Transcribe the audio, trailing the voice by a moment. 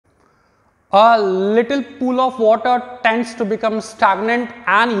A little pool of water tends to become stagnant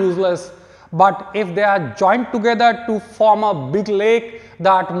and useless, but if they are joined together to form a big lake,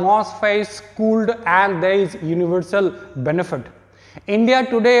 the atmosphere is cooled and there is universal benefit. India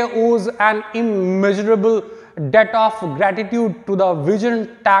today owes an immeasurable debt of gratitude to the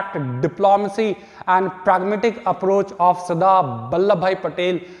vision, tact, diplomacy and pragmatic approach of Sardar Vallabhbhai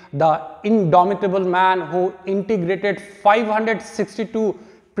Patel, the indomitable man who integrated 562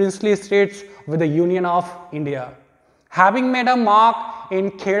 princely states with the Union of India. Having made a mark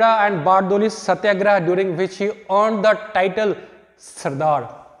in Kheda and Bardoli Satyagraha, during which he earned the title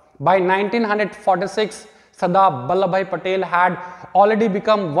Sardar. By 1946, Sardar Vallabhbhai Patel had already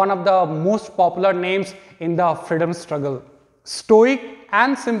become one of the most popular names in the freedom struggle. Stoic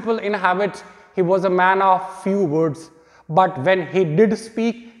and simple in habits, he was a man of few words, but when he did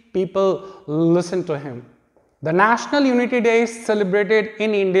speak, people listened to him. The National Unity Day is celebrated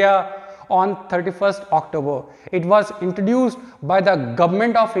in India on 31st October. It was introduced by the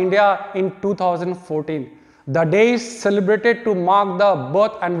Government of India in 2014. The day is celebrated to mark the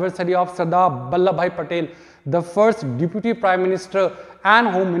birth anniversary of Sardar Vallabhbhai Patel, the first Deputy Prime Minister and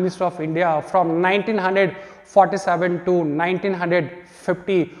Home Minister of India from 1947 to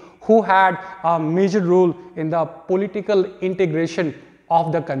 1950, who had a major role in the political integration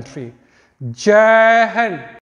of the country. Jai Hind!